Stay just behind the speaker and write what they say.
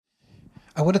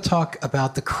I want to talk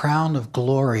about the crown of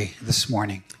glory this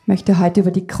morning. Ich möchte heute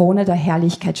über die Krone der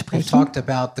Herrlichkeit We've sprechen. talked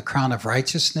about the crown of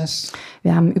righteousness,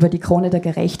 Wir haben über die Krone der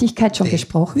Gerechtigkeit schon the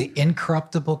gesprochen,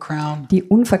 incorruptible crown, die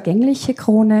unvergängliche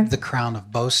Krone, the crown of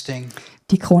boasting.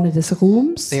 die Krone des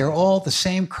Ruhms. They are all the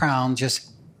same crown,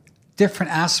 just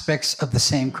different aspects of the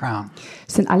same crown.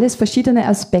 Es sind alles verschiedene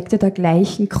Aspekte der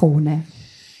gleichen Krone.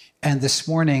 And this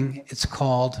morning it's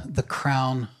called the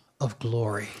crown of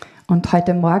glory. Und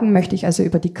heute Morgen möchte ich also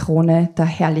über die Krone der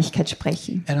Herrlichkeit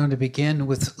sprechen. And I'm going to begin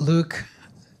with Luke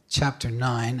chapter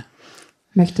 9,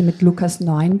 Ich möchte mit Lukas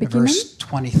 9 beginnen, verse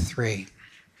 23.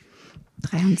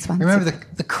 23. Remember,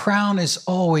 the crown is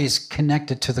always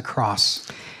connected to the cross.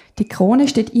 Die Krone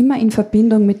steht immer in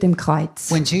Verbindung mit dem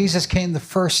Kreuz. When Jesus came the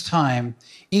first time,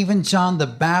 even John the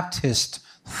Baptist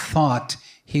thought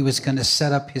he was going to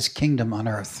set up his kingdom on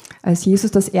earth. Als Jesus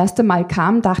das erste Mal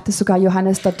kam, dachte sogar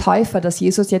Johannes der Täufer, dass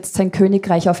Jesus jetzt sein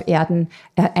Königreich auf Erden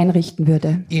einrichten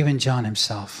würde. Even John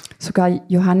himself. Sogar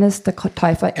Johannes der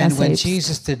Täufer And when selbst.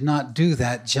 Jesus did not do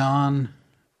that, John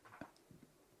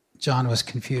was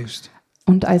confused.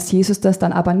 Und als Jesus das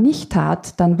dann aber nicht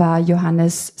tat, dann war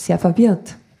Johannes sehr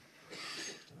verwirrt.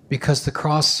 Because the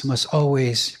cross must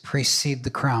always precede the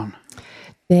crown.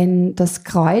 Denn das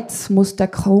Kreuz muss der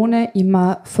Krone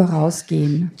immer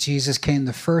vorausgehen. Jesus came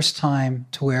the first time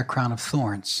to wear a crown of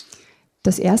thorns.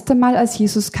 Das erste Mal, als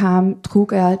Jesus kam,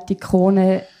 trug er die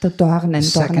Krone der Dornen, The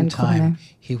second Dornenkrone. time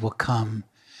he will come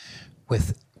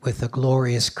with a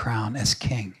glorious crown as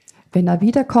king. Wenn er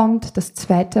wiederkommt, das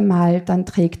zweite Mal, dann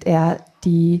trägt er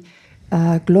die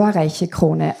glorreiche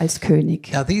Krone als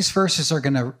König. Now these verses are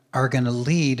going to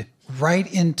lead right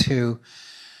into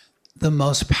the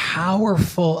most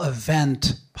powerful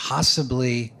event,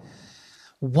 possibly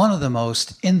one of the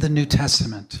most in the New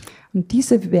Testament. Und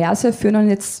diese Verse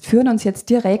führen uns jetzt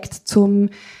direkt zum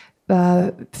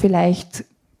vielleicht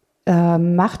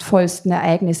machtvollsten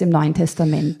Ereignis im Neuen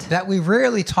Testament, That we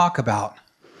rarely talk about,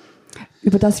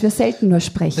 über das wir selten nur the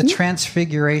sprechen,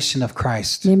 transfiguration of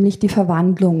Christ. nämlich die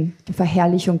Verwandlung, die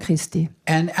Verherrlichung Christi.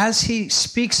 And as he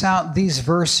speaks out these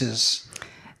verses,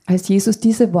 Als Jesus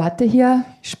diese Worte hier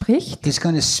spricht, he's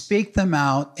going to speak them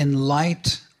out in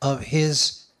light of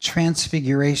his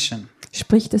transfiguration.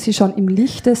 spricht er sie schon im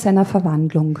Lichte seiner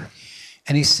Verwandlung.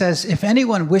 And he says, if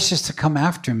anyone wishes to come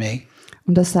after me,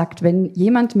 Und er sagt, wenn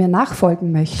jemand mir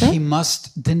nachfolgen möchte, he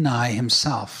must deny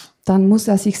himself dann muss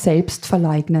er sich selbst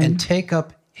verleugnen and take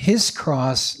up his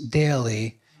cross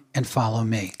daily and follow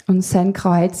me. und sein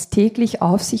Kreuz täglich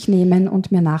auf sich nehmen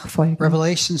und mir nachfolgen.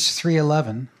 Revelations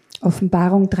 3:11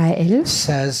 Offenbarung 3,11,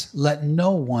 says, let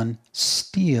no one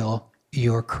steal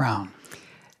your crown.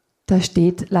 da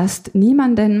steht, lasst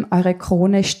niemanden eure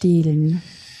Krone stehlen.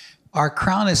 Our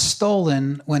crown is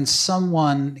stolen when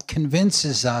someone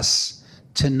convinces us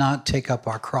to not take up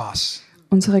our cross.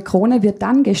 Unsere Krone wird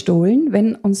dann gestohlen,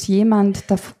 wenn uns jemand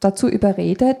dazu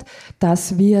überredet,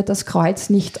 dass wir das Kreuz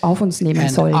nicht auf uns nehmen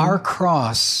And sollen. our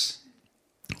cross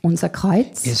Unser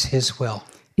Kreuz is his will.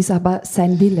 ist aber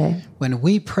sein Wille. When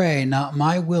we pray, not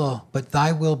my will, but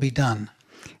thy will be done,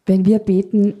 Wenn wir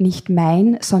beten, nicht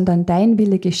mein, sondern dein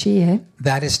Wille geschehe,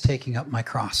 that is taking up my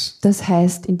cross. das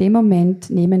heißt, in dem Moment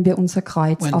nehmen wir unser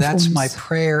Kreuz When auf that's my uns.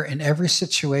 prayer in every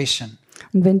situation,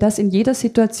 Und wenn das in jeder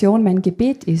Situation mein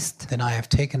Gebet ist, then I have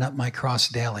taken up my cross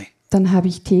daily. dann habe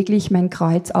ich täglich mein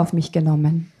Kreuz auf mich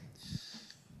genommen.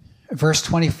 Verse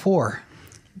 24,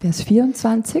 Vers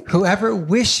 24. whoever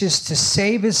wishes to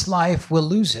save his life will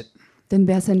lose it. Denn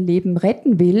wer sein Leben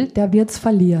retten will, der wird's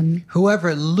verlieren.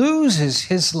 Whoever loses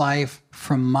his life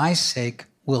from my sake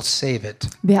will save it.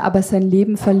 Wer aber sein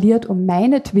Leben verliert um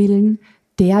meinetwillen,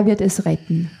 der wird es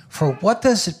retten. For what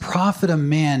does it profit a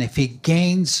man if he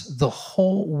gains the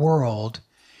whole world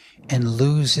and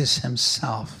loses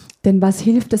himself? Denn was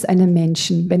hilft es einem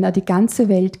Menschen, wenn er die ganze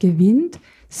Welt gewinnt,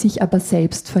 sich aber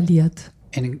selbst verliert?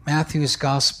 In Matthew's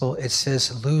gospel, it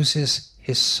says loses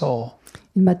his soul.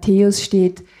 In Matthäus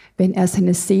steht, wenn er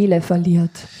seine Seele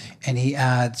verliert. And he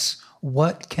adds,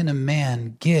 what can a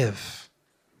man give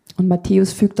Und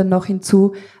Matthäus fügt dann noch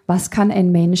hinzu, was kann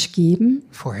ein Mensch geben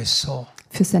for his soul?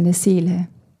 für seine Seele?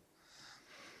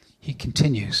 He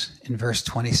continues in verse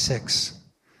 26.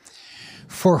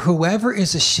 For whoever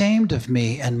is ashamed of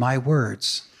me and my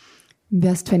words, Im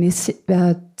Vers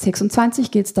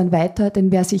 26 geht es dann weiter,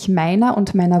 denn wer sich meiner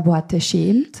und meiner Worte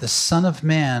schämt, the Son of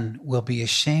Man will be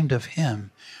ashamed of him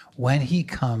when he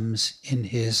comes in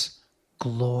his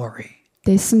glory.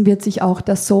 dessen wird sich auch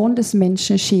der Sohn des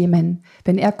Menschen schämen,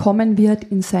 wenn er kommen wird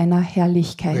in seiner We're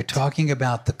Herrlichkeit. talking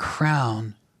about the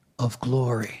crown of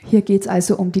glory. Hier geht es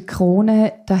also um die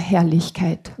Krone der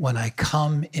Herrlichkeit. When I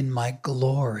come in my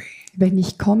glory. Wenn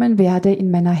ich kommen werde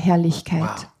in meiner Herrlichkeit.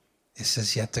 Wow, this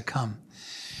is yet to come.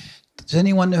 Does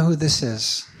anyone know who this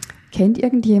is? Kennt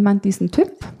irgendjemand diesen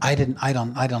Typ? I don't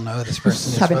know who this person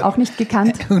Ich is. habe ihn but auch nicht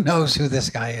gekannt. who knows who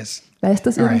this guy is? Weiß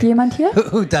das All right. irgendjemand hier?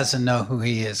 Who doesn't know who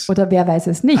he is? Oder wer weiß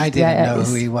es nicht, I wer didn't er know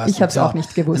who he ist? was Ich habe es auch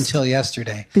nicht gewusst. until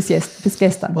yesterday. Bis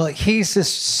gestern. Well, he's this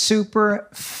super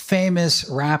famous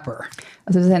rapper.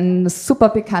 Also das ist ein super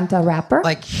bekannter Rapper.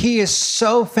 Like he is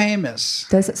so famous.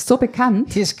 Der ist so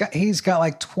bekannt. He's got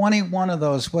like 21 of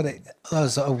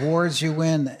those awards you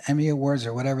win, Emmy Awards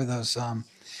or whatever those.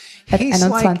 Hat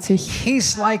 21.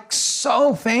 He's like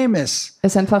so famous, Er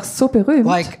ist einfach so berühmt.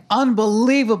 like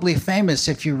unbelievably famous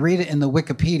if you read it in the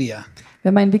Wikipedia.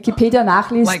 Wenn man in Wikipedia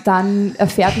nachliest, Like- dann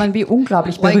erfährt man, wie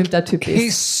unglaublich berühmt der Typ he's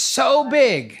ist. so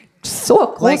big, So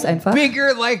groß like einfach,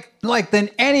 bigger like than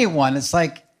anyone. It's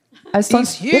like als he's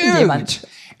sonst irgendjemand. huge,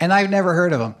 and I've never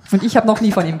heard of him. Und ich habe noch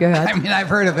nie von ihm gehört. I mean, I've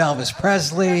heard of Elvis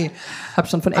Presley. Habe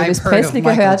schon von Elvis I've heard of Presley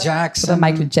Michael gehört Jackson. oder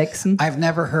Michael Jackson. I've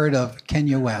never heard of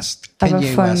Kanye West. Aber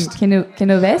Kanye von West.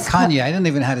 Kanye West. Kanye. I don't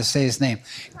even know how to say his name.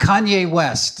 Kanye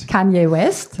West. Kanye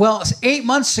West. Well, 8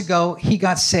 months ago, he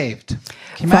got saved.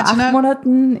 Can you Vor imagine 8 that?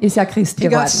 Monaten ist er Christ He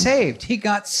got geworden. saved. He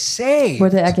got saved.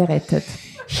 Wurde er gerettet.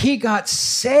 He got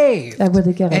saved. Er wurde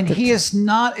And gerettet. he is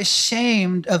not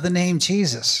ashamed of the name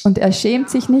Jesus. Und er schämt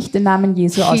sich nicht, den Namen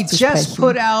Jesu He just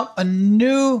put auszusprechen. out a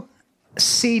new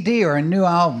CD or a new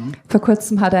album, Vor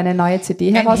kurzem hat er eine neue CD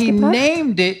and he herausgebracht.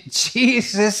 named it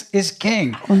Jesus is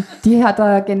King. Und die hat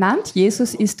er genannt,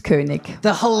 Jesus ist König.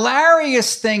 The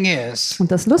hilarious thing is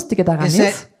Und das Lustige daran that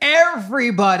ist,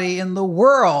 everybody in the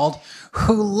world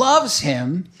who loves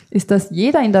him, dass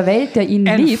jeder in der Welt, der ihn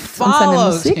And liebt und seine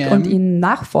follows Musik him, und ihm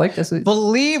nachfolgt, also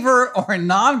believer or egal ob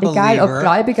non-believer,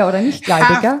 Gläubiger oder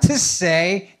Nichtgläubiger, have to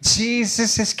say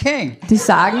Jesus is King. die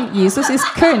sagen, Jesus ist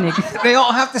König. They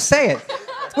all have to say it.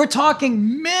 We're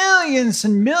talking millions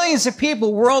and millions of people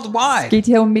Es worldwide. geht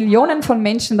hier um Millionen von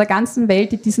Menschen in der ganzen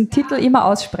Welt, die diesen Titel immer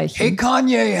Hey, aussprechen.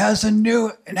 Kanye has a new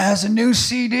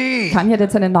CD. Kanye hat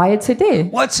jetzt eine neue CD.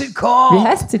 What's it Wie called?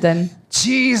 heißt sie denn?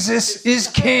 Jesus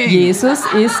is King. Jesus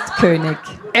ist König.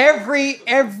 Every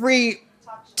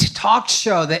talk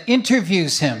show that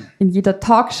interviews him In jeder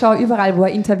Talkshow, überall, wo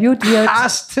er interviewt wird,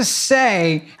 has to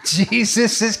say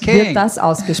Jesus is wird King. das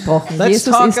ausgesprochen. Let's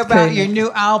Jesus talk ist about your König. new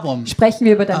album. Sprechen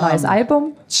wir über dein neues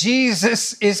Album.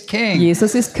 Jesus is King.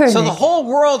 Jesus ist König. So the whole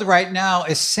world right now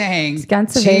is saying Die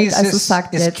ganze Welt also Jesus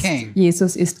sagt is jetzt, King.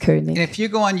 Jesus ist And König. if you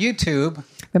go on YouTube,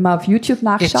 Wenn man auf YouTube it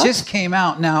nachschaut, just came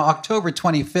out now, October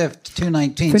 25th,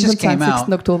 2019, just came 25.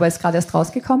 out. Oktober ist gerade erst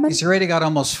rausgekommen. He's already got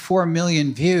almost 4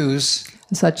 million views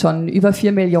Es hat schon über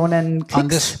 4 Millionen on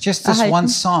Klicks just this one erhalten.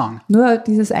 song. Nur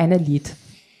dieses eine Lied.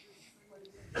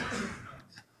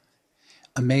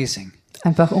 Amazing.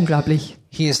 Einfach unglaublich.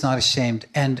 He is not ashamed.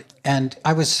 And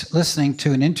I was listening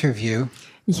to an interview,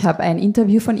 Ich habe ein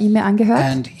Interview von ihm mir angehört.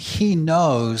 and he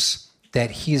knows that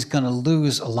he's going to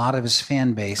lose a lot of his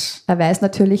fan base, Er weiß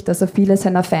natürlich, dass er viele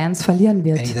seiner Fans verlieren and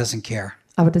he wird. doesn't care.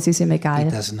 Aber das ist ihm He egal.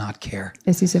 does not care.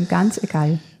 Es ist ihm ganz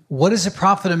egal. What is the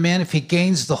profit of man if he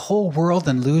gains the whole world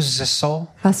and loses his soul?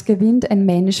 Was gewinnt ein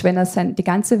Mensch, wenn er die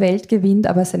ganze Welt gewinnt,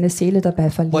 aber seine Seele dabei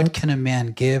What verliert? can a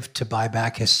man give to buy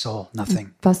back his soul?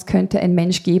 Nothing. Was könnte ein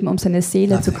Mensch geben, um seine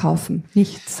Seele zu Nothing. kaufen?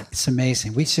 Nichts. It's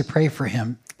amazing. We should pray for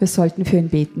him Wir sollten für ihn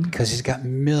beten. because he's got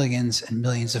millions and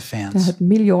millions of Er fans. hat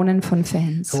Millionen von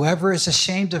Fans. Whoever is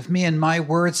ashamed of me and my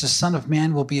words, the Son of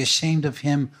Man will be ashamed of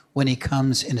him when he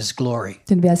comes in his glory.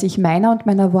 Denn wer sich meiner und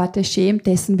meiner Worte schämt,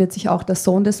 dessen wird sich auch der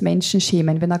Sohn des Menschen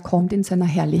schämen, wenn er kommt in seiner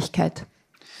Herrlichkeit.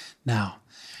 Now,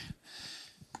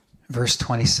 verse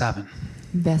 27.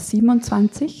 Vers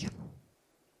 27.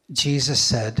 Jesus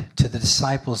said to the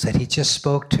disciples that he just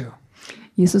spoke to,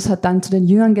 Jesus hat dann zu den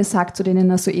Jüngern gesagt, zu denen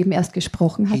er soeben erst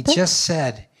gesprochen he hatte. just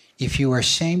said, if you are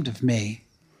ashamed of me,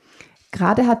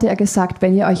 Gerade hatte er gesagt,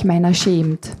 wenn ihr euch meiner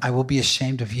schämt, I will be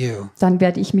ashamed of you dann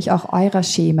werde ich mich auch eurer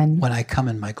schämen, when I come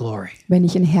in my glory. wenn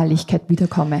ich in Herrlichkeit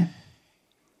wiederkomme.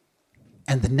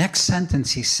 And the next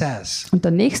sentence he says, Und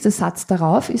der nächste Satz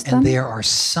darauf ist and dann, there are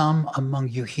some among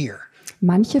you here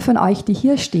manche von euch, die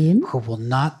hier stehen, who will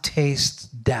not taste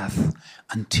death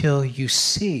until you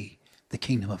see the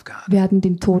kingdom of God. werden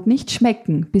den Tod nicht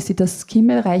schmecken, bis sie das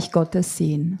Himmelreich Gottes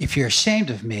sehen. If you're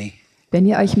ashamed of me Wenn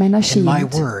ihr euch meiner and my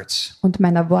schämt words, und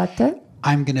meiner Worte,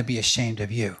 I'm going to be ashamed of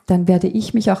you dann werde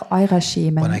ich mich auch eurer when I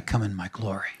schämen, come in my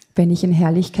glory. wenn ich in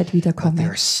Herrlichkeit But there wiederkomme.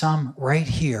 are some right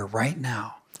here, right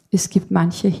now, Es gibt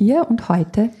manche hier und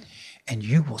heute, and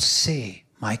you will see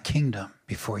my kingdom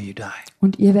before you die.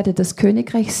 und ihr werdet das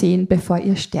Königreich sehen, bevor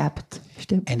ihr sterbt.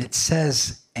 And it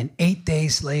says And 8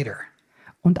 days later,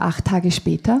 Und 8 Tage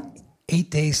später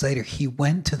he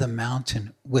went to the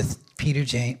mountain with Peter,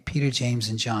 James,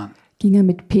 and John. ging er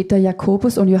mit Peter,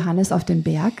 Jakobus und Johannes auf den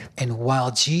Berg. And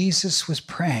while Jesus was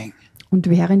praying, Und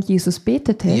während Jesus the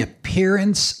betete,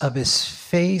 appearance of his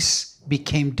face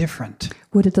became different,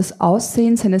 wurde das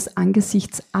Aussehen seines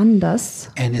Angesichts anders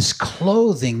and his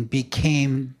clothing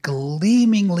became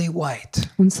gleamingly white.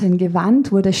 und sein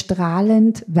Gewand wurde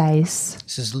strahlend weiß.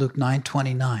 This is Luke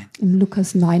 9:29. In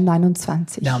Lukas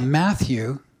 9,29. Now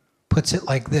Matthew puts it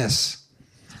like this: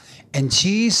 and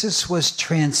Jesus was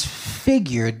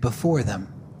transfigured before them.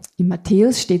 In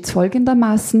Matthäus steht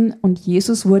folgendermaßen: Und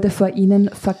Jesus wurde vor ihnen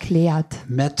verklärt.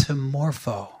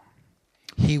 Metamorpho.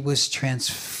 He was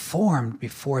transformed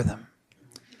before them.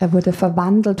 Er wurde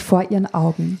verwandelt vor ihren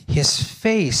Augen. His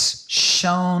face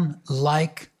shone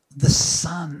like the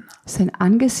sun, Sein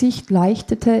Angesicht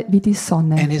leuchtete wie die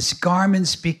Sonne and his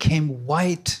garments became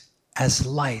white as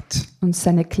light. und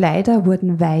seine Kleider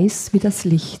wurden weiß wie das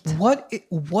Licht.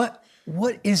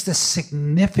 What is the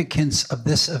significance of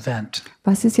this event?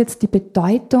 Was ist jetzt die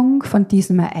Bedeutung von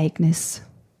diesem Ereignis?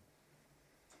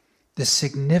 The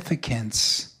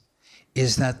significance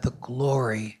is that the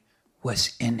glory was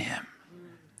in him.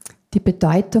 Die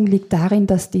Bedeutung liegt darin,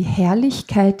 dass die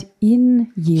Herrlichkeit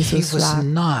in He Jesus was war.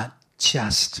 not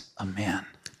just a man.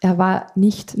 Er war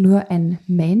nicht nur ein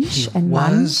Mensch, He ein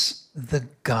Mann, was the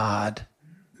God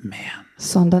man.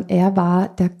 sondern er war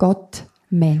der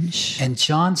Gott-Mensch. And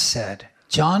John said,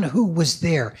 John who was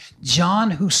there,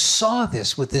 John who saw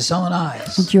this with his own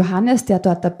eyes. Und Johannes, der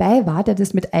dort dabei war, der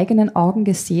das mit eigenen Augen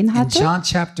gesehen In hatte, John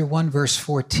chapter 1 verse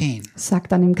 14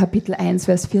 sagt dann im Kapitel 1,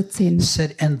 Vers 14,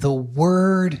 said, and the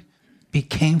word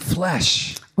became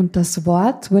flesh und das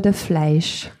Wort wurde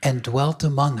Fleisch and dwelt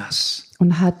among us.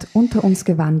 und hat unter uns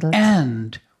gewandelt.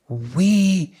 And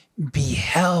we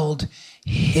beheld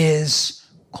his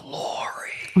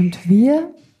glory. Und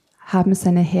wir haben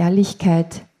seine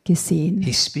Herrlichkeit gesehen.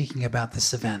 He's speaking about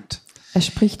this event. Er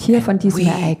spricht hier von diesem We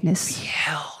Ereignis.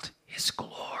 beheld his glory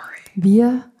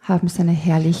Wir haben seine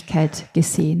Herrlichkeit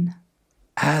gesehen,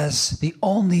 as the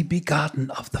only begotten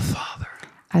of the Father,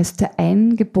 als der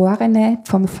Eingeborene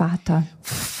vom Vater,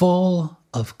 full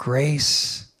of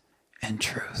grace and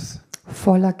truth.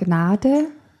 voller Gnade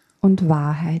und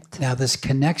Wahrheit. Now, this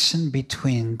connection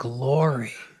between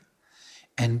glory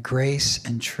and grace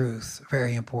and truth,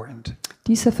 very important.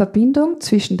 Diese Verbindung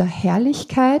zwischen der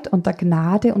Herrlichkeit und der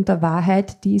Gnade und der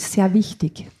Wahrheit, die ist sehr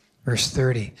wichtig. Verse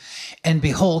 30. And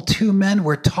behold, 2 men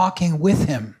were talking with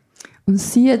him, Und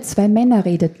siehe, 2 Männer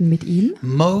redeten mit ihm.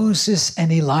 Moses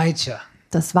and Elijah.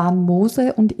 Das waren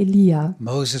Mose und Elia.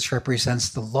 Moses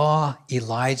represents the law,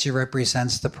 Elijah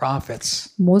represents the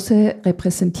prophets. Mose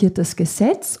repräsentiert das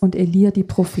Gesetz und Elia die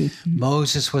Propheten.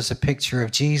 Moses was a picture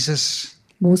of Jesus.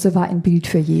 Mose war ein Bild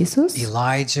für Jesus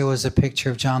Elijah was a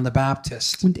picture of John the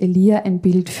Baptist. und Elia ein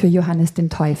Bild für Johannes den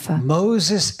Täufer.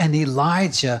 Moses and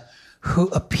Elijah, who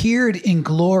appeared in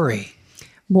glory,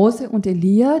 Mose und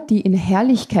Elia, die in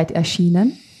Herrlichkeit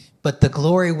erschienen, but the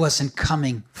glory wasn't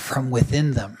coming from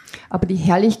within them. aber die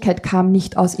Herrlichkeit kam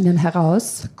nicht aus ihnen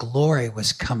heraus. The glory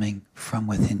was coming from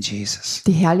within Jesus.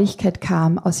 Die Herrlichkeit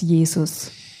kam aus Jesus.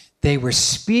 They were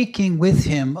speaking with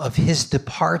him of his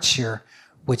departure,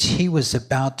 which he was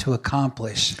about to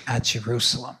accomplish at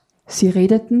Jerusalem. Sie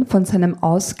redeten von seinem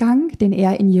Ausgang, den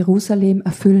er in Jerusalem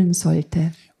erfüllen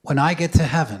sollte. When I get to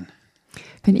heaven,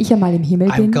 Wenn ich einmal im Himmel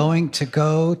I'm bin, going to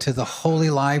go to the Holy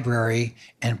Library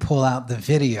and pull out the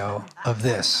video of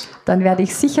this. dann werde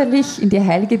ich sicherlich in die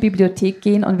heilige Bibliothek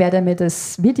gehen und werde mir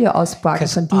das Video ausborgen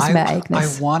Because von diesem I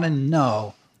Ereignis. want to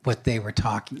know what they were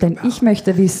talking Denn about. ich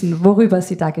möchte wissen, worüber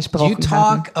sie da You gesprochen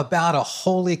haben. talk about a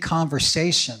holy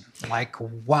conversation, like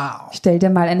wow. Stell dir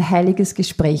mal ein heiliges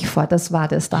Gespräch vor, das war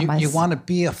das You damals. want to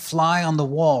be a fly on the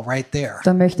wall right there.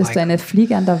 Da möchtest du eine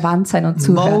Fliege an der Wand sein und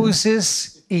zuhören.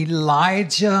 Moses,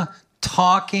 Elijah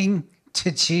talking to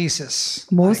Jesus.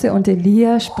 Mose und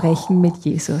Elia sprechen mit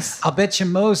Jesus. I'll bet you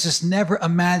Moses never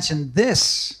imagined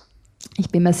this Ich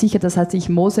bin mir sicher, das hat sich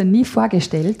Mose nie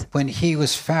vorgestellt, when he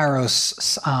was Pharaoh's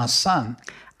son.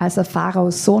 als er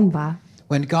Pharaos Sohn war,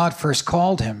 When God first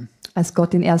called him, als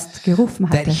Gott ihn erst gerufen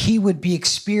that hatte, he would be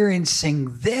experiencing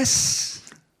this.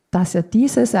 dass er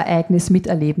dieses Ereignis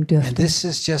miterleben And dürfte. this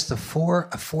is just a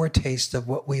foretaste of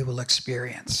what we will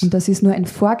experience. Und das ist nur ein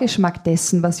Vorgeschmack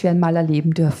dessen, was wir einmal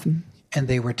erleben dürfen. And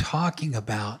they were talking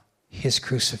about his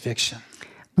crucifixion.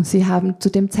 Und sie haben zu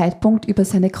dem Zeitpunkt über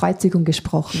seine Kreuzigung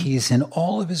gesprochen. He is in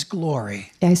all of his glory.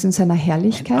 Er ist in seiner And I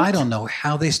Herrlichkeit. don't know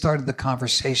how they started the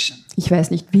conversation, Ich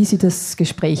weiß nicht, wie sie das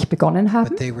Gespräch begonnen haben,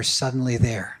 but they were suddenly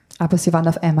there. aber sie waren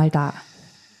auf einmal da.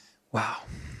 Wow.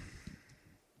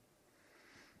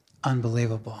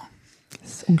 unbelievable.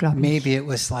 Das ist unglaublich. Maybe it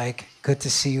was like, good to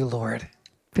see you, Lord.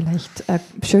 Vielleicht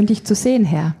schön, dich zu sehen,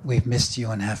 Herr. We've missed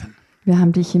you in heaven. Wir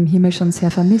haben dich im Himmel schon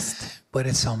sehr vermisst. But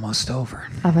it's almost over.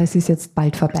 Aber es ist jetzt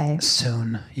bald vorbei.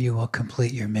 Soon you will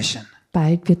complete your mission.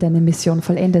 Bald wird deine Mission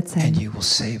vollendet And sein. you will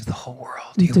save the whole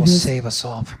world. Und You du will wirst save us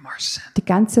all from our sin. die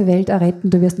ganze Welt erretten.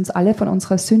 Du wirst uns alle von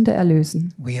unserer Sünde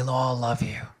erlösen. We'll all love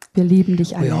you. Wir lieben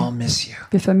dich We all alle. miss you.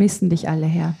 Wir vermissen dich alle,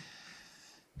 Herr.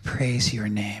 Praise your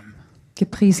name.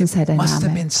 Gepriesen sei dein Must have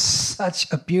Name. been such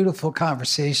a beautiful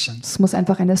conversation. Es muss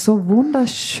einfach ein so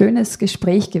wunderschönes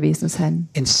Gespräch gewesen sein.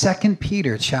 In 2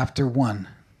 Peter chapter 1,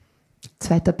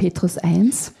 2. Petrus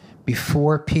 1.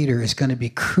 before Peter is going to be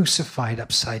crucified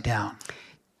upside down,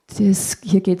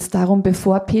 Hier geht es darum,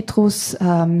 bevor Petrus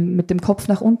mit dem Kopf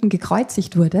nach unten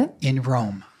gekreuzigt wurde in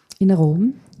Rome, in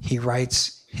Rom. he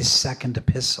writes his second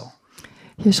epistle.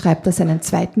 Hier schreibt er seinen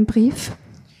zweiten Brief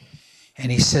And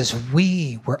he says,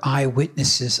 we were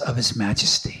eyewitnesses of his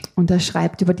majesty. und er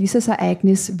schreibt über dieses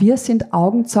Ereignis: Wir sind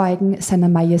Augenzeugen seiner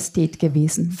Majestät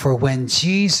gewesen. For when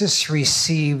Jesus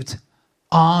received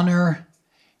honor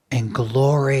and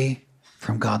glory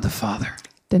from God the Father,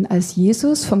 Denn als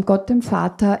Jesus vom Gott dem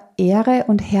Vater Ehre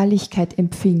und Herrlichkeit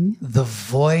empfing, the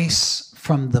voice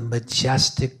from the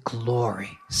majestic glory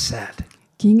said,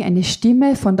 ging eine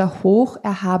Stimme von der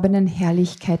hocherhabenen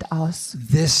Herrlichkeit aus: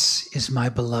 this is my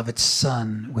beloved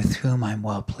Son, with whom I'm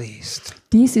well pleased.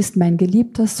 Dies ist mein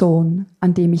geliebter Sohn,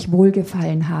 an dem ich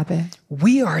wohlgefallen habe.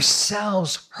 We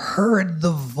ourselves heard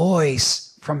the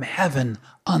voice from heaven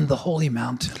on the holy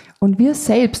mountain. Und wir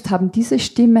selbst haben diese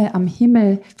Stimme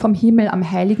vom Himmel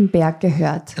am heiligen Berg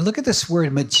gehört. And look at this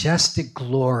word, majestic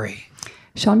glory.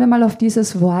 Schauen wir mal auf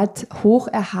dieses Wort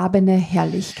hocherhabene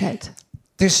Herrlichkeit.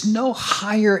 There's no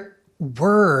higher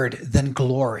word than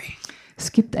glory.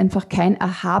 Es gibt einfach kein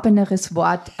erhabeneres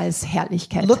Wort als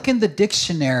Herrlichkeit. Look in the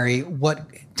dictionary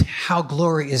how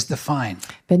glory is defined.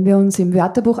 Wenn wir uns im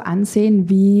Wörterbuch ansehen,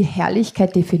 wie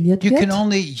Herrlichkeit definiert You can wird,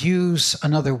 only use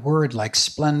another word like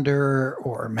splendor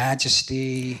or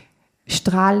majesty.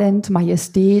 strahlend,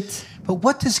 Majestät. But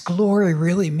what does glory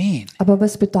really mean? Aber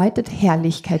was bedeutet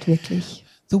Herrlichkeit wirklich?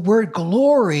 The word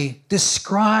glory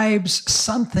describes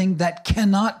something that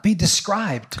cannot be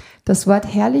described. Das Wort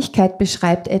Herrlichkeit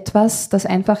beschreibt etwas, das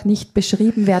einfach nicht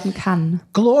beschrieben werden kann.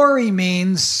 Glory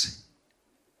means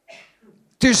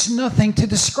there's nothing to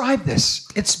describe this.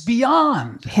 It's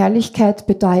beyond. Herrlichkeit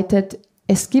bedeutet,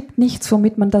 es gibt nichts,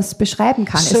 womit man das beschreiben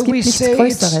kann. So Es gibt we nichts say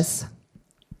Größeres.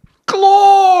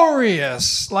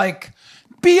 Glorious, like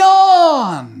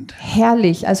beyond.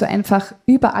 Herrlich, also einfach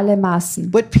über alle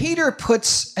Maßen. But Peter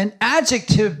puts an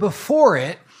adjective before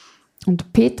it.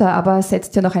 Und Peter aber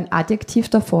setzt ja noch ein Adjektiv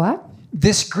davor.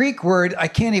 This Greek word, I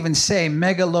can't even say,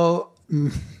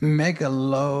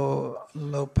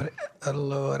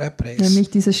 Nämlich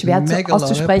dieses schwer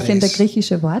auszusprechende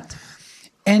griechische Wort.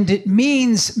 And it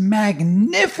means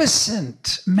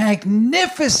magnificent,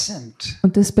 magnificent.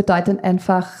 Und das bedeutet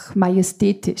einfach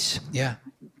majestätisch. Yeah,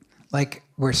 like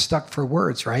we're stuck for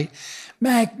words, right?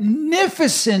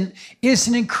 Magnificent is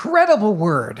an incredible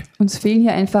word. Uns fehlen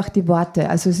hier einfach die Worte.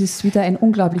 Also es ist wieder ein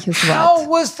unglaubliches How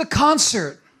Wort. was the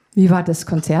concert? Wie war das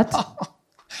Konzert? It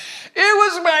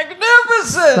was Es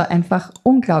magnificent. war einfach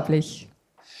unglaublich.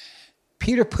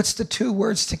 Peter puts the two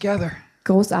words together.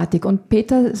 Großartig. Und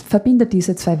Peter verbindet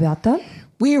diese zwei Wörter.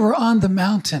 We were on the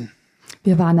mountain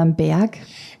Wir waren am Berg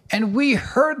and we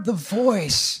heard the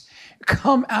voice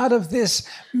come out of this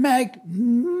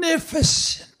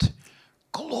magnificent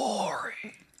glory.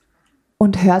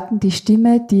 und hörten die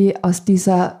Stimme, die aus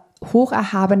dieser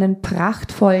hocherhabenen,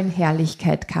 prachtvollen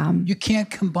Herrlichkeit kam. You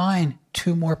can't combine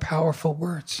two more powerful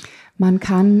words. Man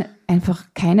kann einfach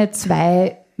keine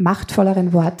zwei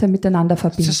machtvolleren Worte miteinander It's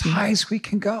as verbinden. high as we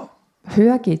can go.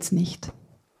 Höher geht's nicht.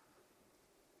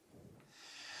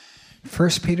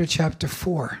 1 Peter chapter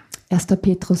 4. 1.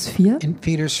 Petrus 4. In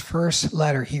Peter's first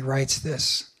letter, he writes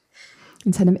this.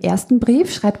 In seinem ersten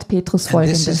Brief schreibt Petrus And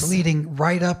this is Folgendes. leading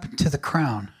right up to the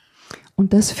crown.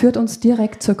 Und das führt uns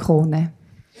direkt zur Krone.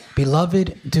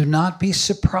 Beloved, do not be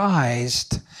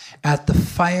surprised at the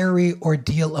fiery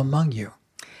ordeal among you.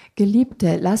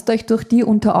 Geliebte, lasst euch durch die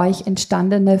unter euch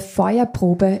entstandene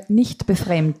Feuerprobe nicht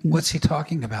befremden. What's he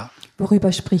talking about?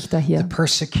 Worüber spricht er The hier?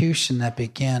 persecution that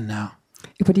began now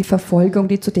Über die Verfolgung,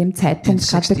 die zu dem in, Zeitpunkt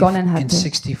gerade begonnen in hatte.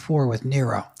 64 with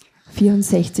Nero,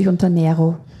 64 unter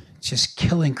Nero, just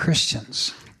killing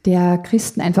Christians der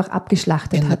Christen einfach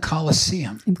abgeschlachtet in the hat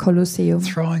Colosseum, im Kolosseum,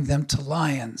 throwing them to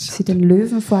lions sie den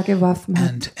Löwen vorgeworfen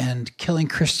hat and killing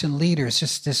Christian leaders.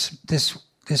 Just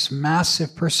this massive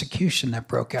persecution that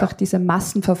broke einfach out. diese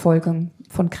Massenverfolgung,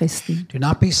 von Christen. Do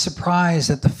not be surprised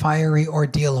at the fiery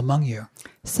ordeal among you,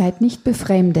 Seid nicht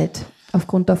befremdet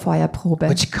aufgrund der Feuerprobe,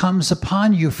 which comes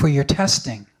upon you for your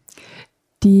testing,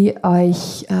 die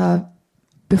euch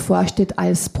bevorsteht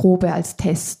als Probe, als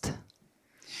Test.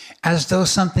 as though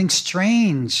something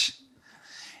strange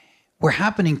were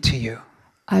happening to you.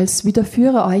 Als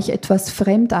widerführe euch etwas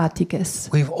Fremdartiges.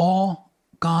 We've all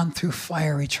gone through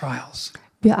fiery trials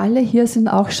Wir alle hier sind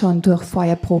auch schon durch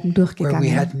Feuerproben where we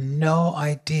durchgegangen, had no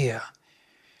idea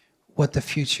what the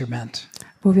future meant.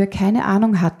 wo wir keine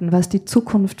Ahnung hatten, was die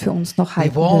Zukunft für uns noch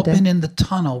halten We've all been würde. in the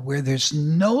tunnel where there's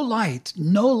no light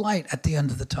at the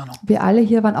end of the tunnel. Wir alle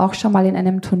hier waren auch schon mal in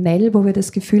einem Tunnel, wo wir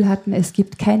das Gefühl hatten, es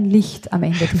gibt kein Licht am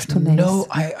Ende des Tunnels. No,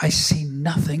 I see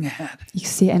nothing ahead. Ich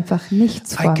sehe einfach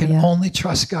nichts I vor can mir. only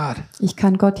trust God. Ich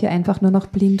kann Gott hier einfach nur noch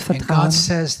blind And God vertrauen.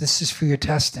 says this is for your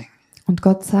testing. Und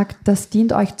Gott sagt, das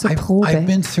dient euch zur I've Probe.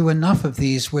 been through enough of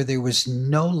these where there was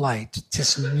no light,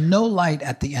 just no light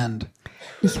at the end.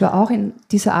 Ich war auch in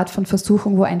dieser Art von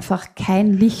Versuchung, wo einfach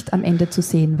kein Licht am Ende zu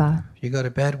sehen war. You go to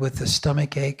bed with a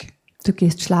stomach ache. Du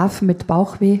gehst schlafen mit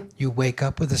Bauchweh, You wake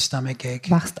up with a stomach ache.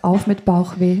 wachst auf mit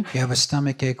Bauchweh, You have a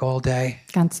stomach ache all day.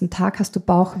 den ganzen Tag hast du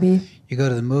Bauchweh, You go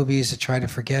to the movies to try to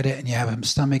forget it, and you have a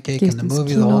stomach ache in gehst the ins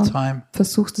movie the whole Kino, time.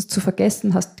 versuchst es zu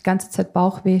vergessen, hast die ganze Zeit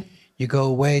Bauchweh, You go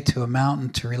away to a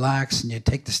mountain to relax, and you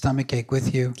take the stomach ache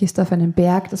with you. gehst auf einen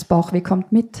Berg, das Bauchweh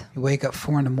kommt mit, You wake up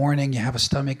 4 in the morning, you have a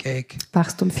stomach ache.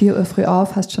 wachst um 4 Uhr früh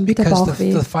auf, hast schon wieder Because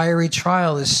Bauchweh. the fiery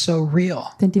trial is so real.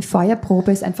 Denn die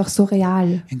Feuerprobe ist einfach so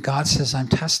real. And God says, I'm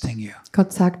testing you.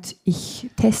 Gott sagt, ich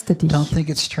teste dich. Don't think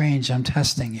it's strange, I'm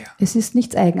testing you. Es ist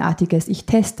nichts Eigenartiges, ich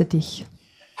teste dich.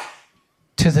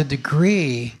 To the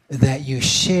degree that you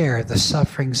share the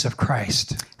sufferings of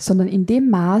Christ, Sondern in dem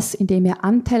Maß, in dem ihr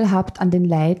Anteil habt an den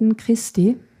Leiden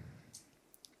Christi,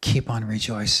 keep on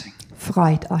rejoicing.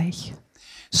 freut euch.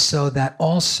 So that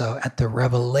also at the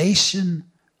revelation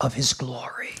of his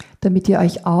glory. Damit ihr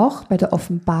euch auch bei der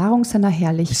Offenbarung seiner This is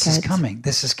Herrlichkeit, coming.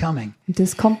 This is coming. und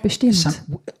das kommt bestimmt,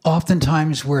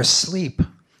 Oftentimes we're asleep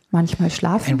manchmal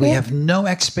schlafen and we wir have no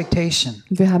expectation,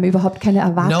 und wir haben überhaupt keine no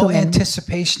Erwartungen,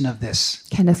 anticipation of this,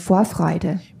 keine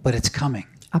Vorfreude. but it's coming.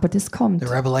 Aber das kommt, The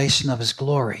revelation of his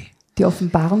glory. die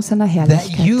Offenbarung seiner That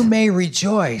you Herrlichkeit, may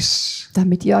rejoice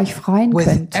damit ihr euch freuen with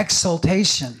könnt,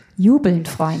 exultation. jubelnd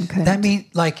freuen That könnt. means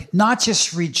like not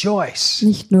just rejoice,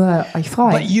 Nicht nur euch but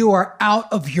freuen, you are out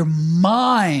of your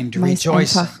mind man ist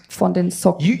rejoicing. einfach von den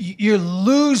Socken. You're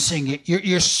losing it.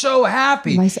 You're so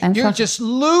happy. Man ist einfach- You're just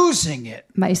losing it.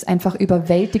 Man ist einfach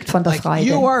überwältigt von der Like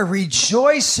you Freude. are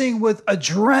rejoicing with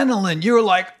adrenaline. You're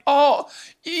like, oh,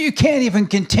 you can't even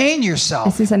contain yourself.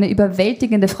 Es ist eine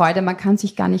überwältigende Freude, man kann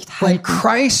sich gar nicht When halten.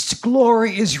 Christ's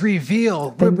glory is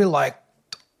revealed, we'll be like,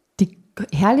 Die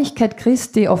Herrlichkeit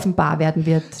Christi offenbar werden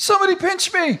wird. somebody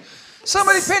pinch me.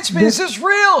 Somebody pinch me. Is this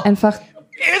real? Einfach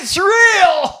It's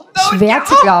real. No, schwer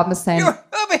zu glauben sein.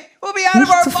 We'll be out of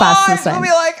Nicht our zu fassen minds. We'll sein. be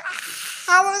like,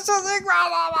 I want something.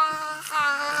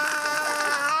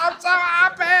 I'm so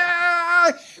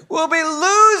happy. We'll be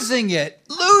losing it.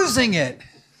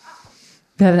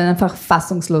 Wir werden einfach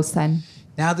fassungslos sein.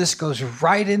 Now this goes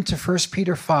right into 1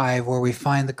 Peter 5 where we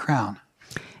find the crown.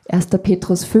 1.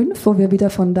 Petrus 5, wo wir wieder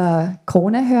von der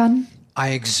Krone hören. I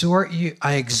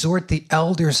exhort the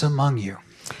elders among you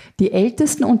Die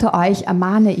Ältesten unter euch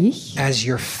ermahne ich, as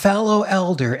your fellow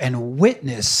elder and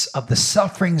witness of the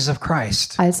sufferings of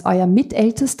Christ als euer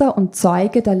Mitältester und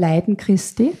Zeuge der Leiden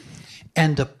Christi,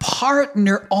 and a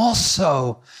partner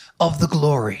also of the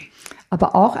glory.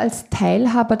 aber auch als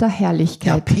Teilhaber der Now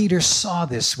Herrlichkeit. Peter saw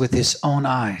this with his own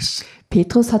eyes.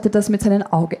 Petrus hatte das mit seinen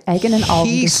eigenen Augen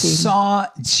He gesehen. saw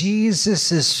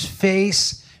Jesus'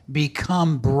 face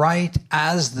become bright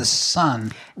as the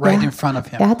sun right in front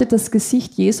of Er him. hatte das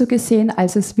Gesicht Jesu gesehen,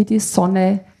 als es wie die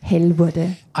Sonne hell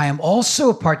wurde. I am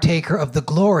also a partaker of the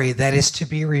glory that is to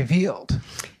be revealed.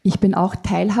 Ich bin auch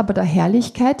Teilhaber der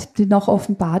Herrlichkeit, die noch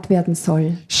offenbart werden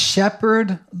soll.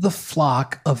 Shepherd the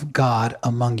flock of God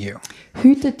among you,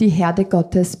 Hütet die Herde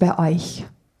Gottes bei euch,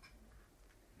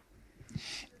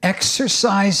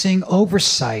 exercising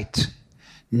oversight,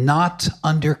 not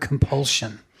under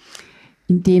compulsion,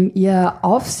 indem ihr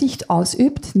Aufsicht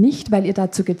ausübt, nicht weil ihr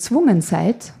dazu gezwungen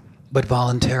seid, but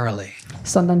voluntarily,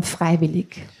 sondern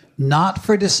freiwillig. not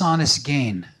for dishonest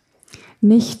gain,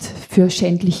 Nicht für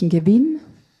schändlichen Gewinn,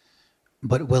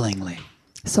 but willingly,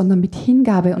 sondern mit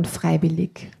Hingabe und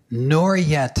freiwillig. nor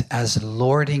yet as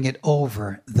lording it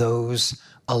over those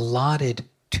allotted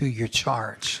to your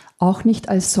charge, Auch nicht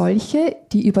als solche,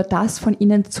 die über das von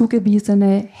ihnen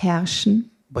zugewiesene herrschen,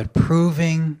 but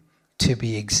proving to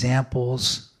be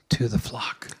examples to the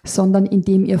flock. sondern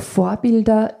indem ihr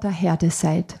Vorbilder der Herde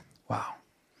seid. Wow.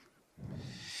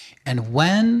 And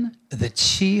when the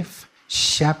chief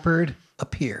shepherd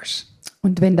appears,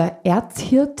 Und wenn der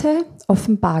Erzhirte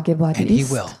offenbar geworden and he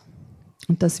ist, will,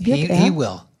 und das wird he er,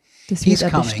 will. das He's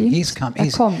wird er coming. He's bestimmt,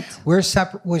 coming. er kommt.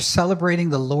 We're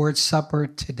celebrating the Lord's Supper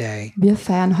today, Wir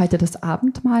feiern heute das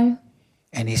Abendmahl.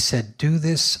 and he said, "Do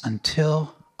this until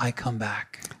I come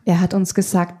back." Er hat uns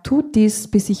gesagt, tut dies,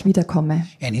 bis ich wiederkomme.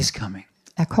 And he's coming.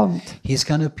 Er kommt. He's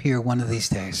going to appear one of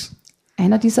these days.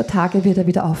 Einer dieser Tage wird er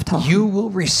wieder auftauchen. You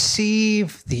will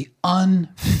receive the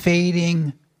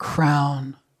unfading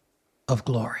crown of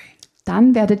glory.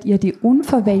 Dann werdet ihr die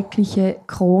unverwelkliche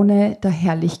Krone der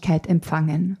Herrlichkeit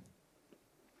empfangen.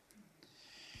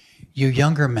 You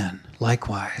younger men,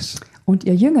 likewise, Und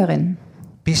ihr Jüngeren,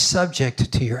 be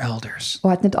subject to your elders,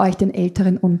 ordnet euch den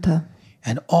Älteren unter.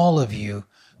 and all of you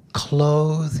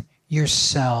clothe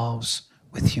yourselves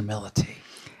with humility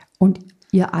Und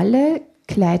ihr alle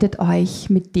kleidet euch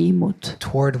mit Demut.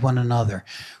 toward one another.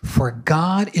 For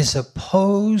God is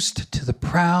opposed to the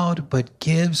proud, but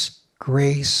gives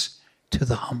grace to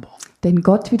the humble. Denn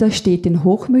Gott widersteht den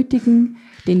Hochmütigen,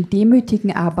 den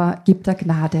Demütigen aber gibt er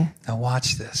Gnade. Now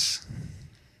watch this.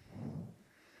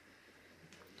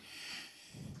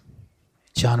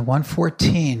 John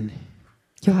 1:14.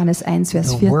 Johannes 1, Vers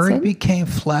The Word 14. became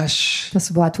flesh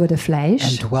Das Wort wurde Fleisch,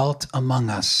 and dwelt among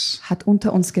us, hat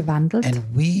unter uns gewandelt and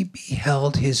we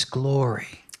beheld his glory,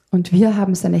 und wir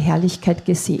haben seine Herrlichkeit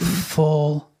gesehen,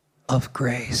 full of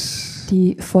grace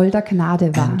die voll der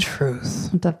Gnade war and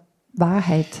truth. und der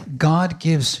Wahrheit. God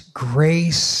gives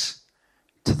grace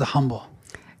to the humble.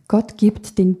 Gott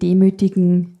gibt den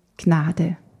Demütigen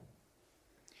Gnade.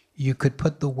 You could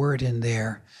put the word in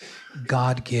there.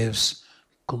 God gives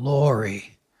glory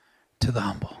to the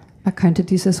humble. Man könnte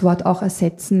dieses Wort auch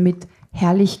ersetzen mit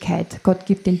Herrlichkeit. Gott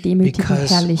gibt den Demütigen Because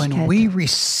when Herrlichkeit. we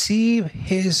receive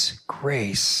his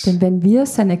grace, Denn wenn wir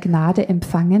seine Gnade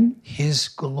empfangen,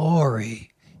 his glory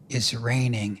is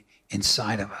reigning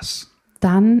inside of us.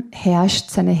 dann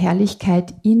herrscht seine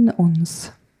Herrlichkeit in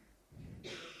uns.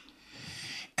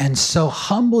 And so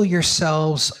humble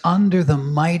yourselves under the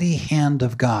mighty hand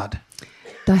of God,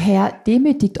 Daher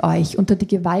demütigt euch unter die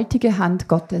gewaltige Hand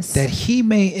Gottes, that he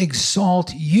may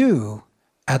exalt you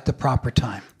at the proper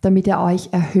time, damit er euch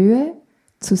erhöhe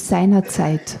zu seiner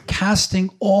Zeit.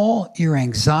 casting all your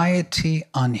anxiety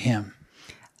on him,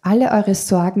 Alle eure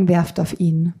Sorgen werft auf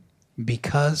ihn,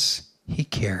 because he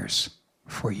cares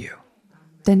for you.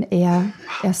 denn er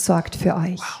sorgt für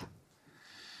euch.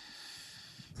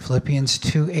 Philippians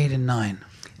 2:8 and 9.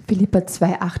 Philipper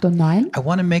 2, 8 und 9. I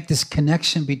want to make this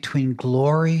connection between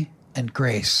glory and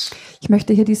grace, Ich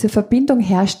möchte hier diese Verbindung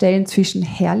herstellen zwischen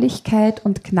Herrlichkeit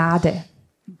und Gnade,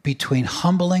 between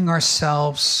humbling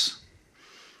ourselves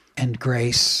and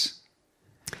grace,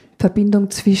 Verbindung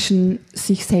zwischen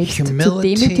sich selbst zu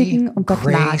humility, demütigen und der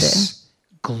Gnade. grace,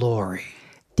 glory.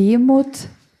 Demut,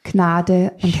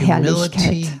 Gnade und Humility,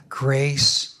 Herrlichkeit.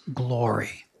 grace, glory.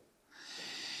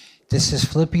 This is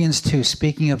Philippians 2,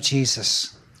 speaking of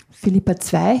Jesus. Philipper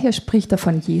 2, hier spricht er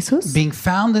von Jesus. Being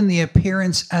found in the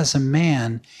appearance as a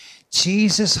man,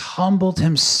 Jesus humbled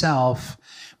himself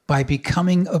by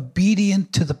becoming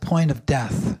obedient to the point of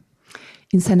death.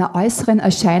 In seiner äußeren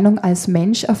Erscheinung als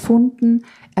Mensch erfunden,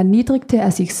 erniedrigte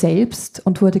er sich selbst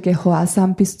und wurde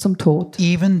gehorsam bis zum Tod.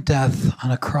 Even death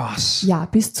on a cross. Ja,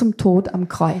 bis zum Tod am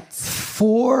Kreuz.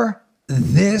 For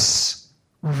this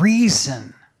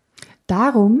reason,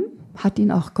 Darum hat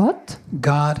ihn auch Gott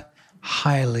God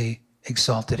highly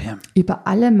exalted him. über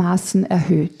alle Maßen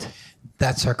erhöht.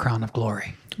 That's our crown of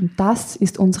glory. Und das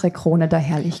ist unsere Krone der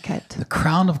Herrlichkeit. The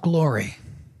crown of glory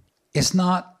is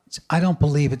not, I don't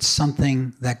believe it's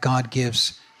something that God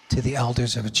gives to the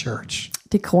elders of a church,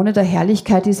 Die Krone der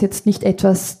Herrlichkeit ist jetzt nicht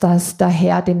etwas, das der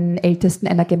Herr den Ältesten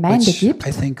einer Gemeinde which gibt.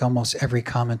 I think almost every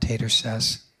commentator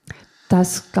says.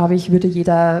 Das, glaube ich, würde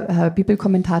jeder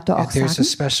Bibelkommentator auch There's a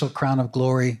sagen. special crown of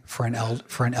glory for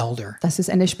an elder. Dass es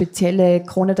eine spezielle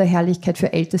Krone der Herrlichkeit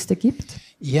für Älteste gibt.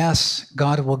 Yes,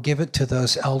 God will give it to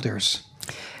those elders,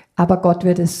 Aber Gott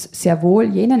wird es sehr wohl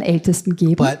jenen Ältesten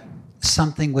geben. but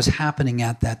something was happening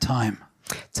at that time.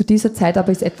 Zu dieser Zeit aber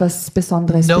ist etwas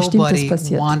Besonderes, Bestimmtes Nobody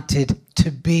passiert. wanted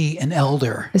to be an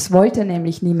elder Es wollte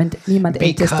nämlich niemand Ältester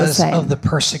because of sein, the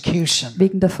persecution,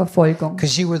 wegen der Verfolgung.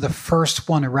 because you were the first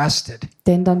one arrested,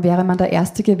 Denn dann wäre man der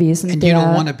Erste gewesen, and you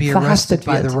don't want to der be arrested verhaftet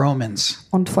by the wird. Romans.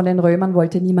 Und von den Römern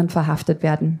wollte niemand verhaftet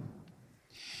werden.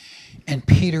 And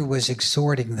Peter was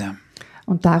exhorting them,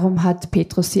 Und darum hat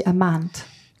Petrus sie ermahnt.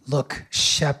 look,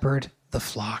 shepherd the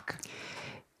flock.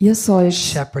 Ihr sollt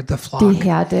Shepherd the die flock.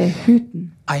 Herde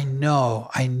hüten. I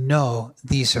know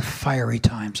these are fiery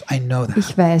times. I know that.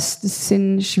 Ich weiß, das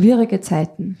sind schwierige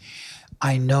Zeiten.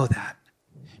 I know that.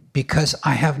 because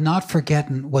I have not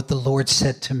forgotten what the Lord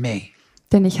said to me.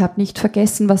 Denn ich habe nicht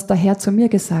vergessen, was der Herr zu mir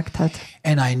gesagt hat.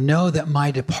 And I know that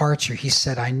my departure, he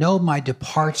said, I know my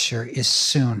departure is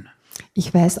soon.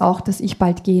 Ich weiß auch, dass ich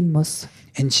bald gehen muss.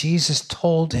 And Jesus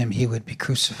told him he would be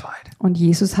crucified. Und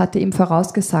Jesus hatte ihm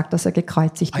vorausgesagt, dass er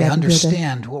gekreuzigt I werden würde.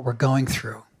 understand what we're going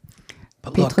through.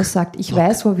 But look, Petrus sagt, ich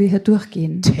weiß, wo wir hier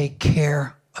durchgehen. take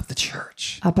care of the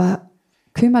church. Aber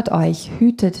kümmert euch,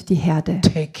 hütet die Herde.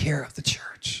 Take care of the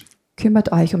church.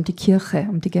 Kümmert euch um die Kirche,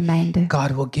 um die Gemeinde.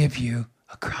 God will give you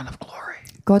a crown of glory.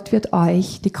 Gott wird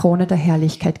euch die Krone der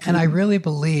Herrlichkeit And I geben. really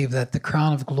believe that the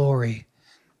crown of glory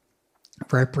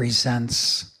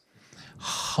represents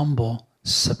humble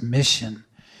submission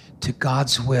to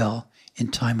God's will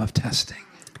in time of testing.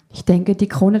 Ich denke, die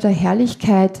Krone der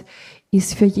Herrlichkeit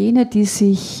ist für jene, die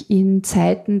sich in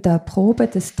Zeiten der Probe,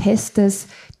 des Testes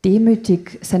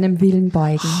demütig seinem Willen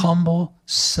beugen. Humble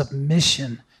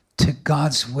submission to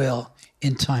God's will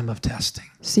in time of testing.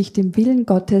 Sich dem Willen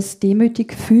Gottes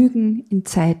demütig fügen in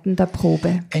Zeiten der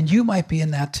Probe. And you might be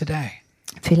in that today.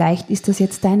 Vielleicht ist das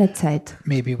jetzt deine Zeit.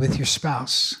 Maybe with your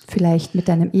spouse, Vielleicht mit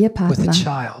deinem with a Ehepartner,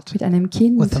 child, mit einem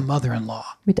Kind, with a mother-in-law,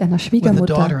 mit einer with a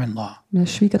Schwiegermutter, daughter-in-law, einer a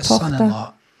Schwiegertochter,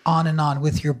 son-in-law, on,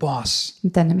 with your boss,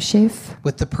 mit deinem Chef,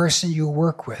 with the person you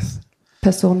work with.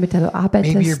 Person, mit der du Maybe you're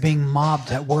arbeitest. being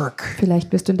mobbed at work.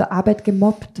 Vielleicht wirst du in der Arbeit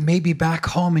gemobbt. Maybe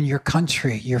back home in your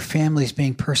country, your family is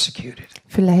being persecuted.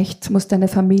 Vielleicht muss deine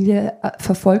Familie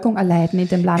Verfolgung erleiden in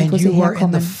dem Land, And wo sie you are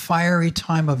in the herkommen. fiery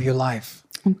time of your life.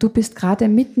 Und du bist gerade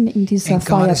mitten in dieser And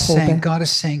Feuerprobe. God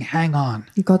is saying, hang on.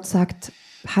 Und Gott sagt,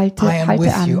 halte I am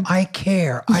with you. an. I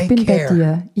care. Ich I bin bei care.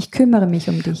 dir. Ich kümmere mich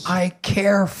um dich. I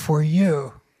care for you.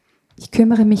 Ich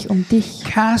kümmere mich um dich.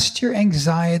 Cast your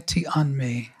anxiety on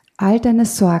me. All deine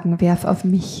Sorgen werf auf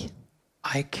mich,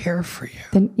 I care for you.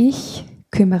 denn ich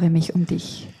kümmere mich um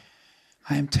dich.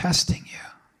 I am testing you.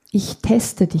 Ich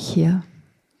teste dich hier.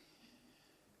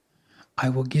 I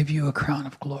will give you a crown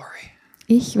of glory.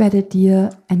 Ich werde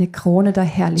dir eine Krone der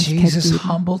Herrlichkeit Jesus geben.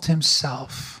 humbled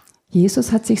himself,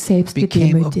 Jesus hat sich selbst became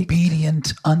gedemütigt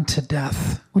obedient unto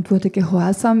death, und wurde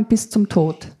gehorsam bis zum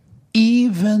Tod.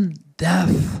 even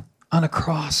death on a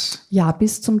cross. Ja,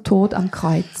 bis zum Tod am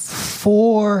Kreuz.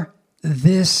 For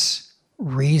this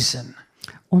reason.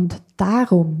 Und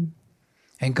darum,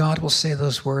 And God will say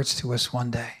those words to us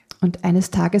one day. und eines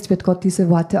Tages wird Gott diese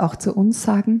Worte auch zu uns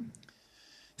sagen.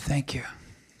 Thank you.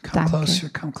 Danke.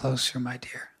 Come closer, my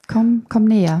dear. Komm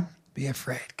näher, Be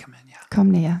afraid. Come in, yeah. komm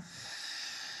näher.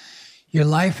 Your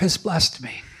life has blessed me.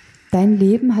 Dein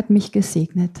Leben hat mich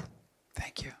gesegnet.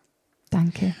 Thank you.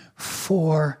 Danke.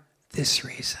 For this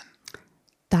reason,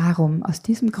 Darum, aus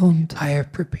diesem Grund, I have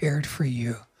prepared for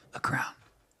you a crown.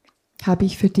 habe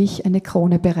ich für dich eine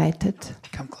Krone bereitet.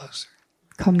 Come closer.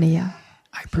 Komm näher.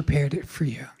 I prepared it for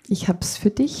you. Ich habe es für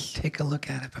dich Take a look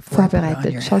at it before I put it on your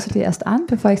vorbereitet. Schau sie head. dir erst an,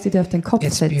 bevor ich sie dir auf den Kopf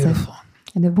It's setze. beautiful.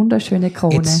 Eine wunderschöne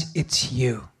Krone. It's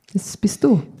you. Das bist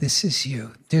du. This is you.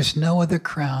 There's no other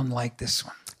crown like this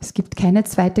one. Es gibt keine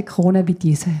zweite Krone wie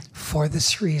diese. For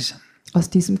this reason, Aus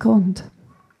diesem Grund,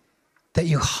 that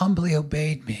you humbly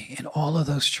obeyed me in all of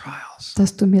those trials.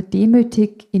 dass du mir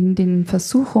demütig in den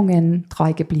Versuchungen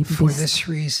treu geblieben For bist. this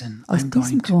reason, Aus I'm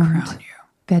diesem going to crown Grund you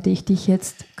werde ich dich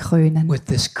jetzt krönen. with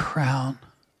this crown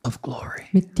of glory.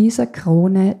 Mit dieser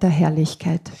Krone der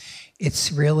Herrlichkeit.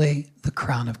 It's really the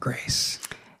crown of grace.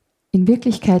 In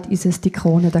Wirklichkeit ist es die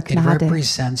Krone der It Gnade,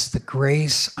 represents the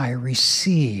grace I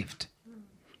received.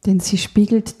 denn sie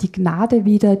spiegelt die Gnade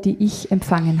wider, die ich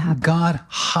empfangen habe. God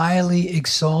highly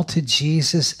exalted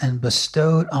Jesus and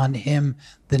bestowed on him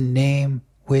the name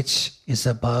which is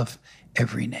above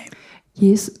every name.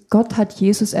 Gott hat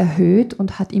Jesus erhöht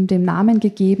und hat ihm den Namen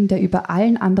gegeben, der über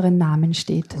allen anderen Namen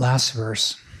steht. Last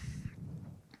verse.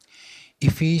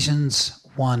 Ephesians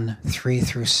 1,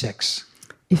 3-6.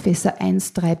 Epheser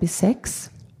 1, 3-6.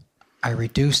 I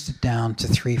reduced it down to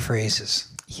 3 phrases.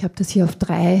 Ich habe das hier auf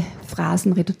 3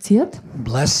 Phrasen reduziert.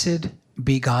 Blessed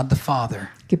be God the Father,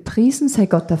 Gepriesen sei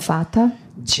Gott der Vater,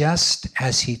 just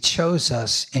as he chose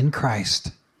us in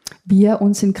Christ, wie er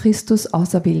uns in Christus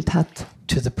auserwählt hat,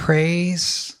 to the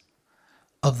praise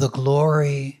of the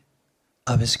glory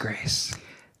of his grace.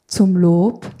 zum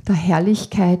Lob der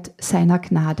Herrlichkeit seiner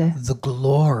Gnade. The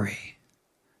glory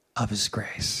of his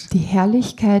grace. Die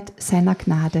Herrlichkeit seiner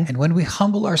Gnade. And when we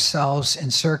humble ourselves in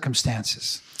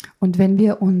circumstances, Und wenn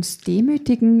wir uns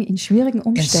demütigen in schwierigen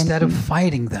instead of Umständen,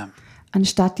 fighting them,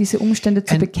 anstatt diese Umstände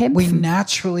zu and we bekämpfen,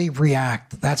 naturally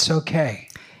react, that's okay.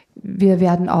 wir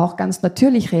werden auch ganz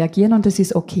natürlich reagieren und das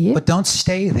ist okay, But don't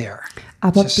stay there.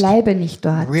 aber Just bleibe nicht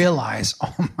dort. realize, oh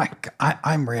my God,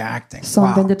 I'm reacting.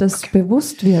 Sondern wenn Wow. dir das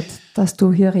bewusst wird, dass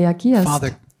du hier reagierst,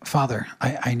 Father, Father,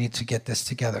 I need to get this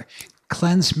together.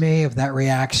 Cleanse me of that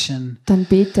reaction. Dann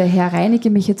bete, Herr, reinige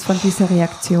mich jetzt von dieser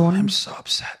Reaktion. I'm so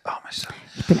upset. Oh, my son.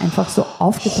 Ich bin einfach so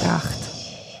aufgebracht.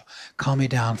 Calm me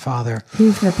down, Father.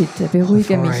 Hilf mir bitte,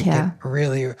 beruhige Before mich, I Herr. get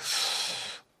really,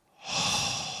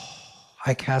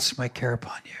 I cast my care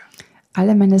upon you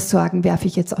Alle meine Sorgen werfe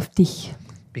ich jetzt auf dich,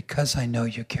 because I know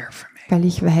you care for me. weil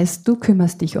ich weiß, du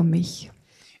kümmerst dich um mich.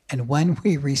 And when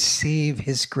we receive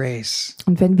His grace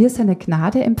Und wenn wir seine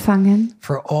Gnade empfangen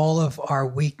for all of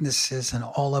our weaknesses and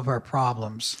all of our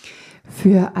problems,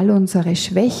 für all unsere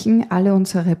Schwächen, alle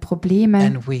unsere Probleme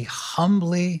and we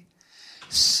humbly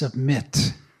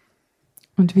submit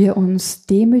und wir uns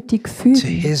demütig to fügen,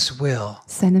 His will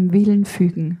seinem Willen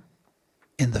fügen,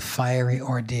 in the fiery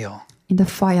ordeal, in der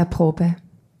Feuerprobe,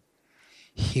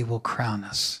 He will crown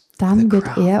us with dann a wird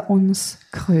crown er uns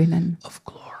krönen of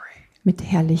glory. mit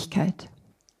Herrlichkeit.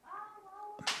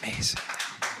 Amazing.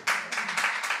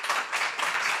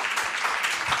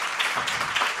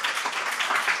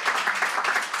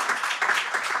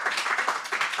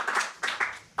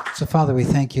 So, Father, we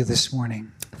thank you this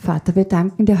morning. Vater, wir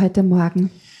danken dir heute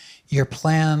Morgen. Your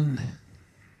plan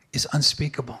is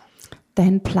unspeakable.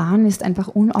 Dein Plan ist einfach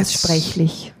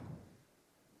unaussprechlich.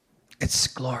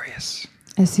 It's glorious.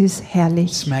 Es ist It's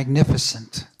herrlich.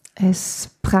 magnificent. Es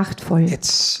ist prachtvoll,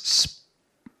 It's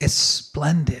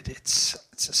splendid. It's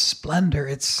a splendor.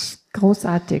 It's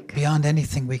großartig. beyond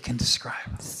anything we can describe.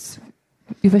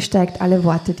 Übersteigt alle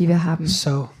Worte, die wir haben.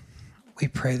 So we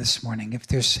pray this morning. If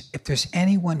there's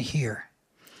anyone here,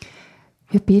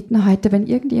 Wir beten heute, wenn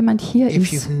irgendjemand hier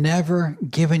if ist, you've never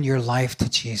given your life to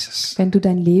Jesus, wenn du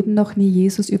dein Leben noch nie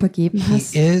Jesus übergeben He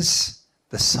hast. is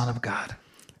the Son of God.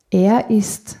 Er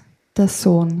ist der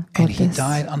Sohn And He Gottes.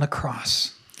 died on the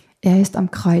cross Er ist am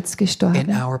Kreuz in gestorben,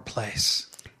 our place,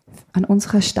 an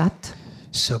unserer Stadt,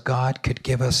 so God could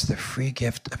give us the free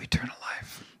gift of eternal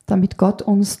life. damit Gott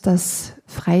uns das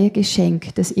freie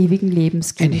Geschenk des ewigen Lebens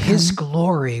And geben His kann.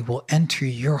 glory will enter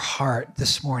your heart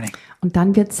this morning Und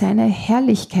dann wird seine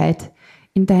Herrlichkeit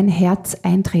in dein Herz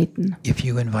eintreten, if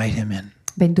you invite Him in.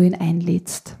 wenn du ihn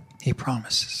einlädst. He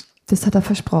promises. Das hat er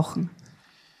versprochen.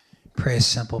 Pray a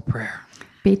simple prayer.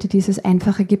 Bete dieses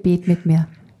einfache Gebet mit mir.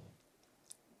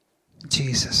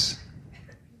 Jesus,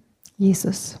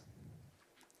 Jesus,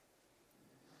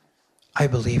 I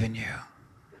believe in you.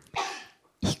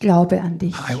 ich glaube an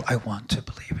dich. I want to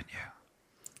believe in you.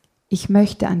 Ich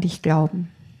möchte an dich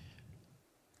glauben.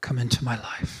 Come into my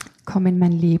life. Komm in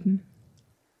mein Leben.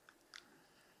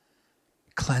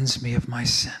 Cleanse me of my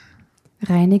sin.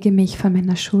 Reinige mich von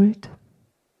meiner Schuld.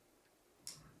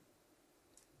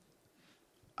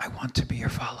 I want to be your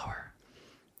follower.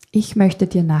 Ich möchte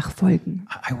dir nachfolgen.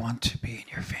 I want to be in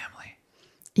your family.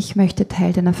 Ich möchte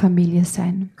Teil deiner Familie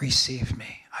sein. Receive me,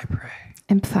 I pray.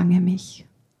 Empfange mich.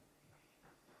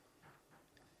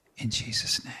 In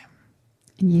Jesus' name.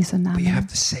 In Jesu But you Namen. have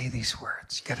to say these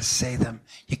words. You got to say them.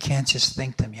 You can't just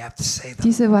think them. You have to say them.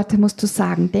 Diese Worte musst du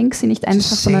sagen. Denk sie nicht einfach,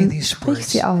 Just say sondern these sprich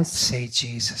words. sie aus. Say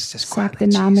Jesus. Just Sag quietly. den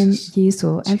Namen Jesus.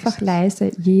 Jesu. Einfach Jesus.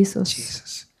 leise. Jesus,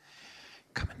 Jesus.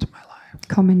 Come into my life.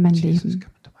 komm in mein Jesus, Leben.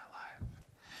 come into my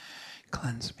life.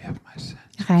 Cleanse me of my sin.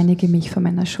 Reinige mich von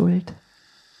meiner Schuld.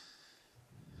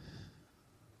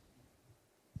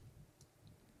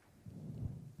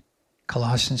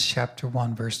 Colossians chapter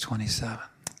 1, verse 27.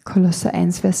 Kolosser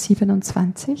 1, Vers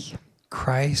 27.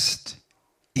 Christ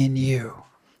in you,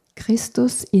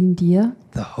 Christus in dir,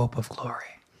 the hope of glory.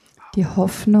 die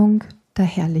Hoffnung der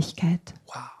Herrlichkeit.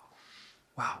 Wow.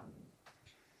 Wow.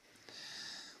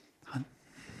 Hon.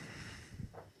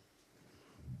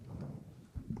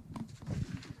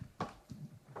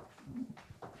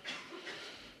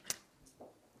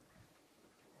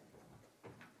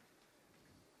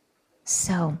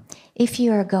 So, if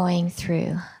you are going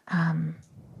through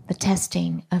the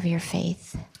testing of your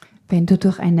faith, Wenn du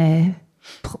durch eine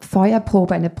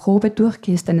Feuerprobe, eine Probe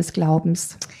durchgehst deines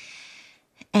Glaubens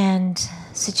and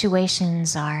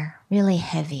situations are really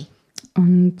heavy,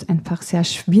 und einfach sehr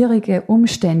schwierige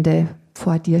Umstände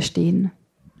vor dir stehen,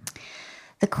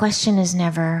 the question is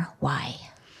never why.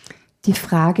 die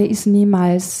Frage ist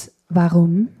niemals,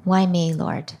 warum? Why me,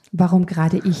 Lord? Warum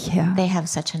gerade ich, Herr? They have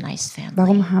such a nice family.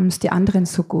 Warum haben es die anderen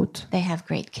so gut? They have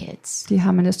great kids. Die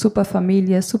haben eine super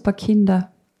Familie, super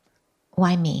Kinder.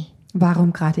 Why me?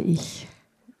 Warum gerade ich?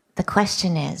 The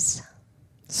question is,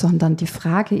 Sondern die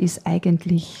Frage ist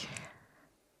eigentlich,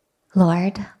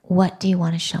 Lord, what do you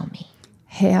want to show me?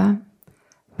 Herr,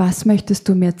 was möchtest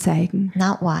du mir zeigen?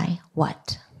 Not why,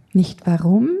 what? Nicht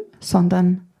warum,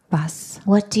 sondern was.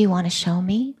 What do you want to show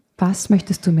me? Was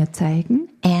möchtest du mir zeigen?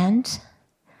 And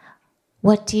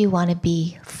what do you want to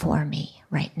be for me?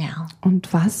 right now?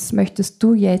 Und was möchtest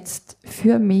du jetzt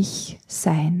für mich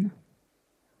sein?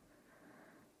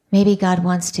 Maybe God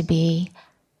wants to be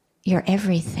your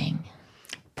everything.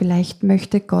 Vielleicht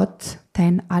möchte Gott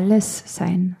dein Alles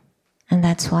sein. And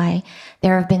that's why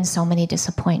there have been so many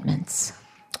disappointments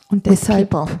Und with deshalb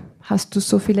people. hast du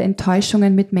so viele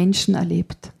Enttäuschungen mit Menschen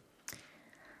erlebt.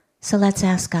 So let's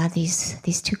ask God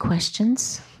these two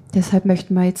questions, Deshalb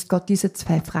möchten wir jetzt Gott diese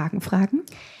 2 Fragen fragen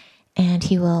and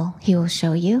He will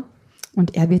show you.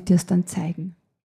 und er wird dir es dann zeigen.